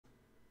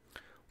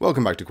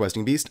Welcome back to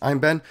Questing Beast, I'm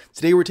Ben.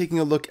 Today we're taking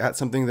a look at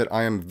something that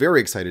I am very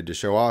excited to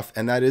show off,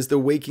 and that is The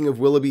Waking of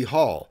Willowby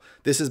Hall.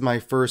 This is my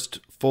first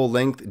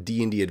full-length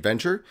D&D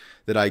adventure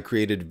that I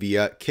created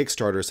via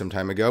Kickstarter some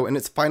time ago, and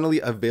it's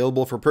finally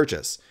available for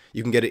purchase.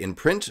 You can get it in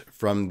print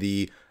from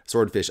the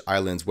Swordfish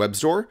Islands web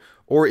store,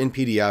 or in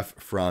PDF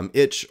from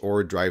Itch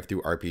or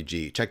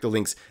DriveThruRPG. Check the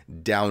links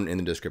down in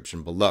the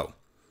description below.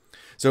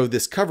 So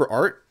this cover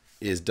art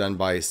is done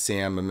by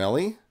Sam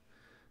Mameli,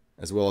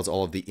 as well as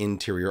all of the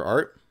interior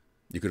art.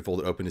 You could fold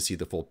it open to see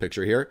the full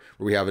picture here,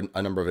 where we have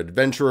a number of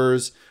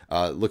adventurers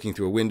looking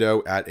through a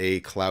window at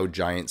a cloud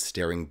giant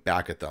staring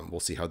back at them. We'll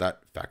see how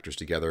that factors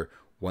together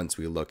once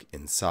we look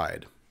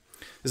inside.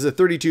 This is a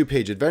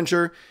 32-page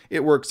adventure.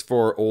 It works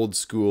for old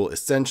school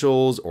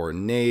Essentials or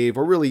Knave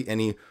or really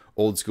any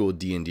old school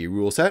D&D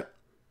rule set.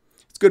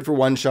 It's good for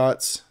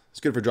one-shots. It's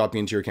good for dropping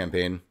into your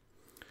campaign.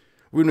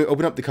 When we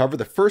open up the cover,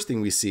 the first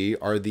thing we see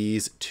are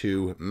these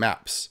two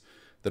maps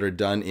that are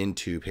done in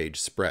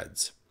 2-page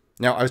spreads.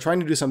 Now, I was trying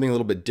to do something a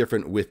little bit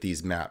different with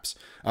these maps.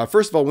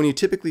 First of all, when you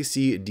typically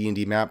see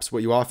D&D maps,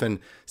 what you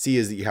often see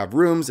is that you have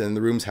rooms, and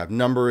the rooms have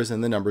numbers,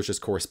 and the numbers just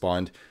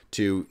correspond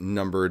to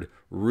numbered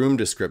room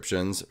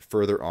descriptions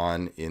further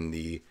on in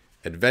the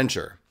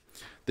adventure.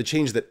 The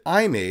change that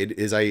I made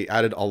is I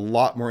added a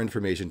lot more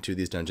information to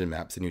these dungeon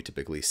maps than you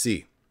typically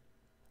see.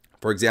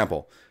 For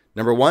example,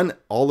 number one,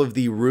 all of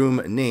the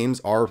room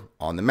names are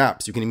on the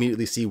maps. You can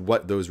immediately see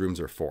what those rooms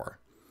are for.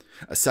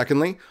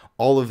 Secondly,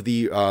 all of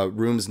the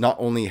rooms not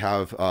only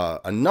have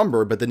a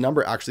number, but the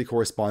number actually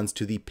corresponds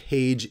to the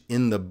page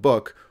in the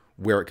book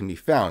where it can be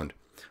found.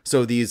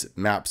 So these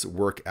maps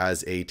work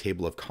as a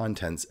table of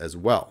contents as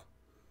well.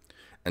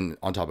 And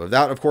on top of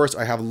that, of course,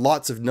 I have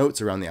lots of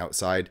notes around the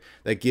outside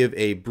that give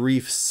a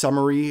brief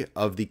summary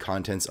of the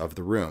contents of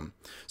the room.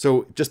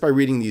 So just by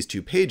reading these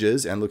 2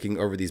 pages and looking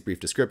over these brief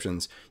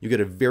descriptions, you get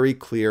a very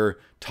clear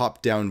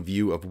top-down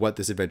view of what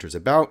this adventure is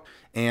about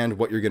and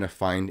what you're going to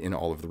find in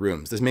all of the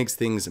rooms. This makes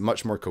things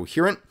much more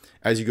coherent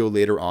as you go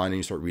later on and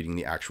you start reading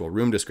the actual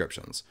room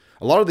descriptions.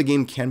 A lot of the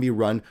game can be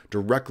run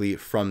directly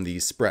from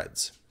these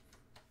spreads.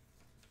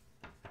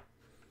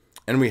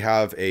 And we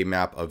have a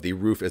map of the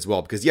roof as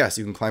well, because yes,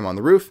 you can climb on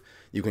the roof.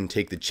 You can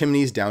take the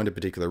chimneys down to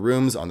particular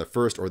rooms on the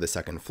first or the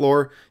second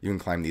floor. You can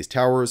climb these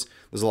towers.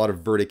 There's a lot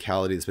of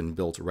verticality that's been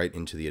built right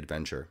into the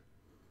adventure.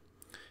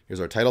 Here's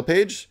our title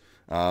page.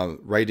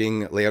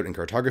 Writing, layout, and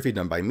cartography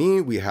done by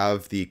me. We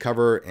have the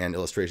cover and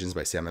illustrations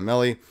by Sam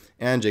Mameli,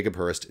 and Jacob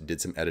Hurst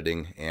did some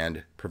editing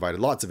and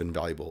provided lots of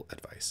invaluable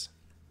advice.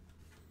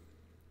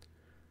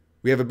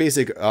 We have a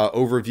basic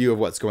overview of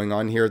what's going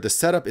on here. The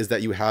setup is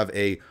that you have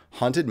a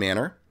haunted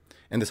manor,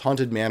 and this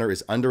haunted manor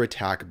is under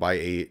attack by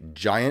a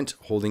giant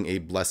holding a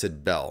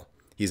blessed bell.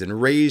 He's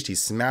enraged,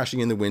 he's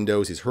smashing in the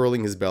windows, he's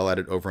hurling his bell at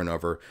it over and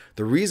over.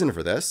 The reason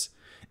for this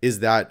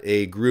is that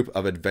a group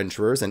of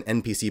adventurers, an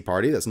NPC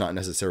party, that's not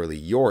necessarily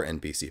your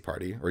NPC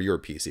party or your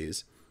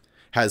PCs,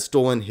 has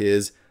stolen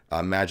his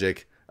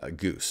magic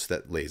goose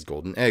that lays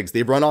golden eggs.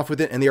 They've run off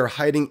with it and they are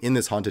hiding in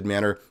this haunted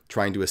manor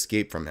trying to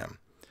escape from him.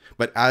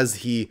 But as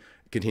he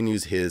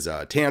continues his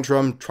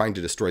tantrum, trying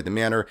to destroy the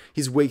manor,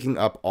 he's waking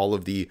up all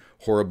of the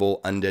horrible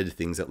undead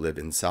things that live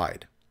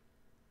inside.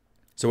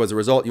 So as a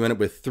result, you end up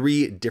with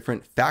 3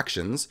 different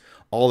factions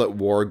all at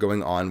war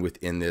going on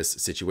within this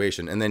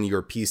situation. And then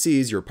your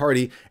PCs, your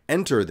party,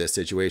 enter this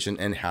situation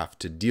and have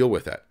to deal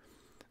with it.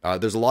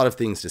 There's a lot of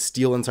things to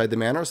steal inside the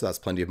manor, so that's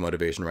plenty of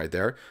motivation right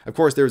there. Of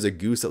course, there's a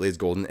goose that lays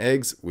golden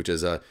eggs, which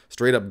is a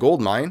straight up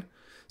gold mine.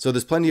 So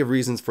there's plenty of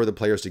reasons for the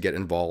players to get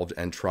involved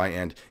and try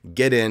and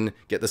get in,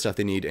 get the stuff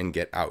they need, and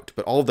get out.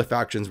 But all of the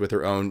factions with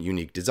their own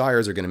unique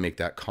desires are going to make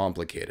that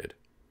complicated.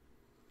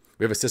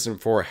 We have a system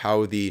for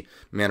how the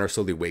manor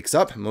slowly wakes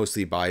up,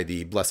 mostly by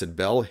the blessed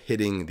bell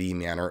hitting the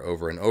manor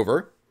over and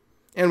over.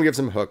 And we have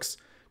some hooks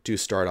to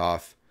start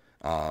off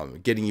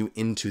getting you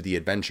into the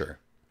adventure.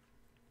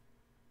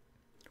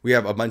 We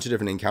have a bunch of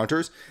different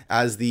encounters.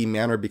 As the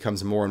manor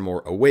becomes more and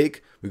more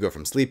awake, we go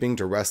from sleeping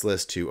to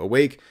restless to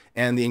awake,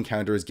 and the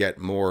encounters get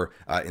more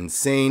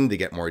insane, they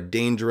get more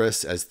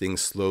dangerous as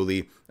things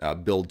slowly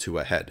build to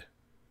a head.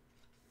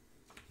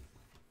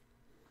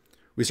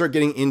 We start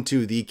getting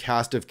into the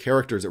cast of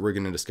characters that we're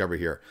going to discover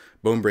here.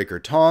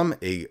 Bonebreaker Tom,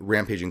 a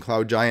rampaging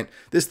cloud giant.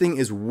 This thing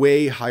is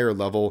way higher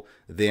level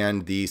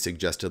than the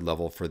suggested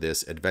level for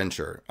this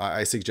adventure.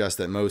 I suggest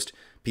that most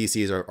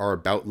PCs are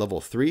about level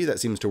 3.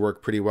 That seems to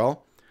work pretty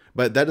well.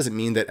 But that doesn't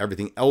mean that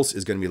everything else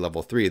is going to be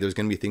level 3. There's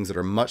going to be things that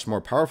are much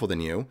more powerful than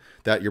you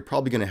that you're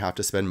probably going to have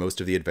to spend most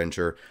of the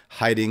adventure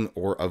hiding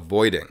or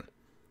avoiding.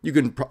 You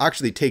can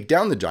actually take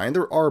down the giant.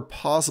 There are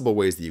possible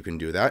ways that you can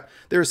do that.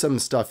 There's some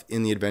stuff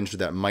in the adventure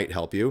that might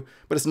help you,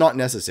 but it's not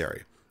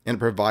necessary. And it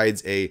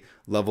provides a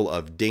level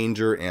of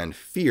danger and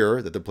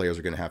fear that the players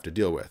are going to have to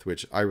deal with,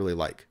 which I really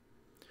like.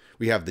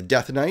 We have the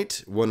Death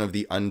Knight, one of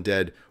the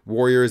undead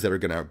warriors that are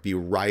going to be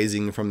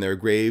rising from their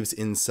graves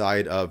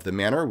inside of the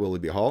manor,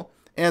 Willowby Hall,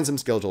 and some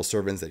skeletal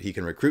servants that he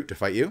can recruit to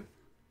fight you.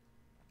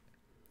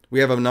 We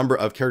have a number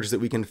of characters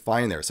that we can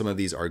find there. Some of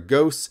these are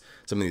ghosts,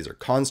 some of these are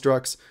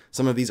constructs,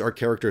 some of these are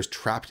characters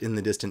trapped in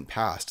the distant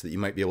past that you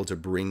might be able to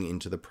bring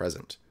into the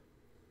present.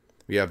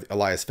 We have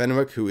Elias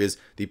Fenwick, who is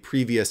the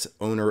previous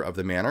owner of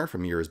the manor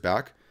from years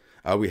back.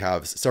 We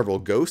have several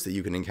ghosts that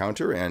you can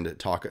encounter and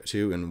talk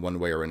to in one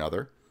way or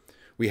another.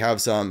 We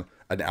have an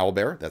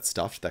owlbear that's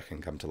stuffed that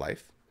can come to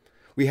life.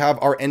 We have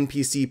our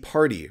NPC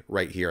party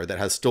right here that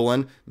has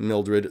stolen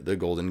Mildred the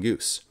Golden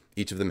Goose.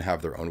 Each of them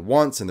have their own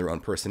wants and their own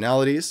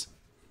personalities.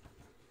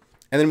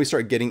 And then we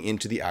start getting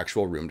into the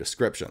actual room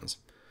descriptions.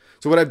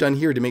 So what I've done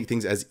here to make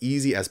things as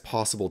easy as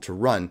possible to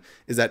run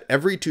is that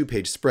every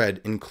 2-page spread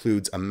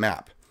includes a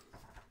map.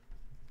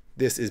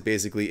 This is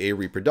basically a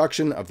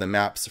reproduction of the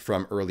maps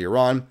from earlier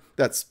on.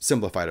 That's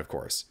simplified, of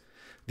course.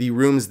 The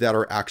rooms that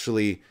are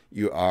actually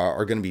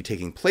are going to be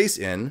taking place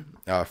in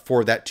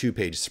for that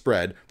 2-page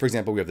spread. For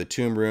example, we have the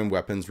Tomb Room,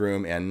 Weapons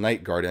Room, and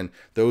Night Garden.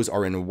 Those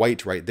are in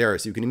white right there,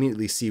 so you can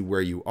immediately see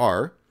where you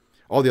are.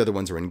 All the other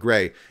ones are in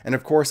gray. And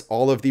of course,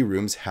 all of the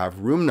rooms have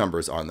room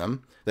numbers on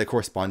them that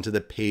correspond to the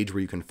page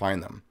where you can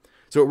find them.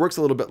 So it works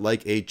a little bit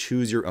like a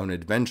choose your own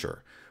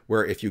adventure,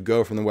 where if you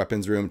go from the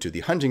weapons room to the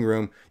hunting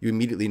room, you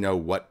immediately know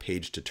what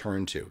page to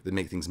turn to. That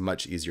makes things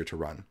much easier to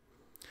run.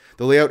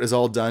 The layout is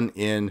all done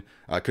in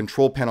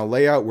control panel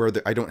layout, where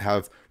I don't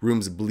have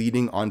rooms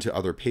bleeding onto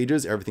other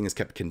pages. Everything is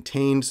kept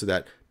contained so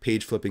that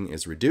page flipping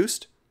is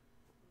reduced.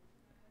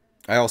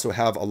 I also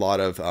have a lot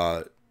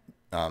of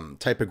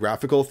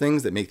typographical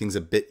things that make things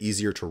a bit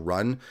easier to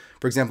run.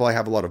 For example, I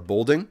have a lot of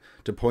bolding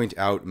to point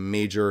out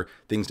major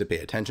things to pay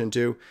attention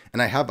to.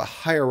 And I have a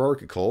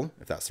hierarchical,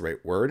 if that's the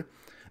right word,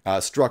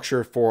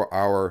 structure for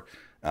our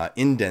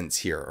indents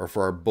here, or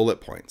for our bullet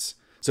points.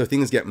 So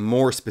things get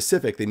more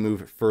specific, they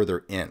move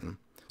further in.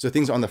 So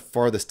things on the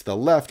farthest to the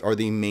left are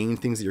the main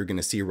things that you're going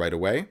to see right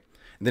away.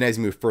 And then as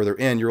you move further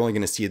in, you're only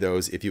going to see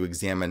those if you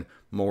examine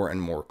more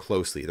and more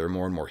closely. They're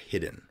more and more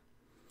hidden.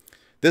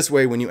 This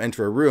way, when you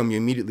enter a room, you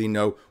immediately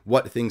know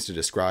what things to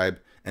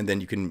describe, and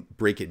then you can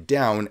break it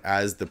down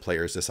as the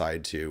players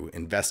decide to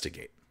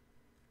investigate.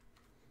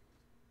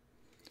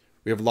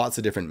 We have lots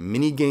of different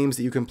mini games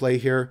that you can play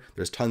here.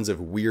 There's tons of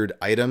weird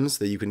items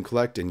that you can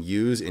collect and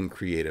use in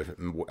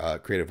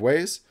creative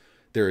ways.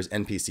 There's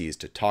NPCs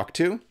to talk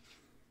to.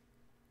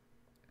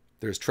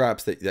 There's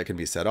traps that can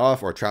be set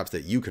off, or traps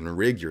that you can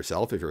rig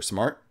yourself if you're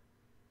smart.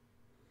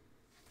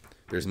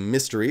 There's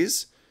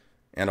mysteries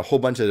and a whole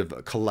bunch of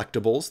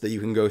collectibles that you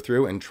can go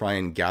through and try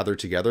and gather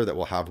together that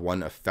will have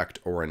one effect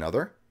or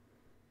another.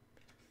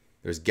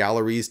 There's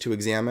galleries to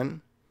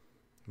examine,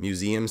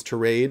 museums to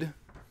raid,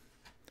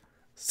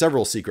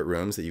 several secret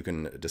rooms that you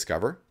can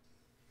discover.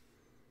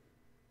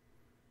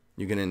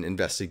 You can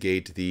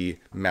investigate the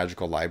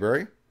magical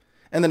library,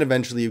 and then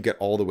eventually you get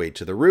all the way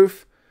to the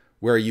roof,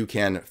 where you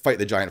can fight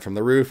the giant from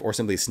the roof, or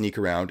simply sneak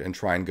around and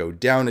try and go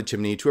down a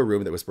chimney to a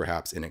room that was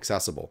perhaps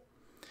inaccessible.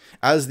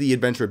 As the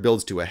adventure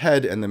builds to a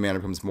head and the manor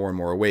becomes more and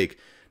more awake,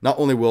 not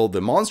only will the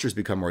monsters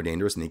become more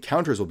dangerous and the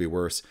encounters will be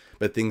worse,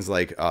 but things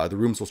like the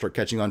rooms will start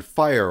catching on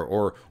fire,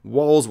 or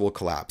walls will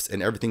collapse,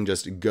 and everything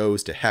just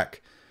goes to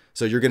heck.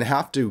 So you're going to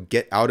have to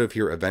get out of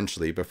here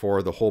eventually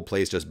before the whole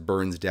place just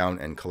burns down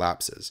and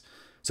collapses.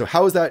 So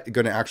how is that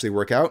going to actually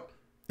work out?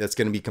 That's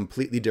going to be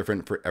completely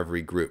different for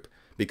every group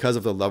because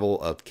of the level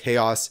of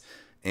chaos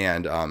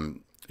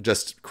and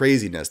just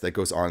craziness that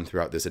goes on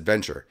throughout this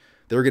adventure.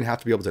 They're going to have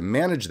to be able to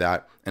manage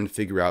that and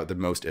figure out the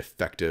most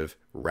effective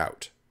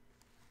route.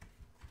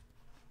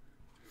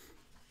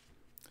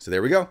 So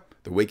there we go.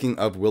 The Waking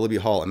of Willoughby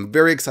Hall. I'm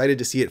very excited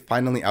to see it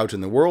finally out in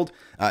the world.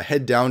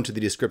 Head down to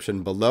the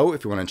description below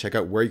if you want to check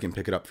out where you can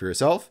pick it up for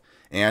yourself.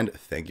 And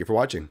thank you for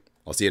watching.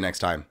 I'll see you next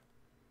time.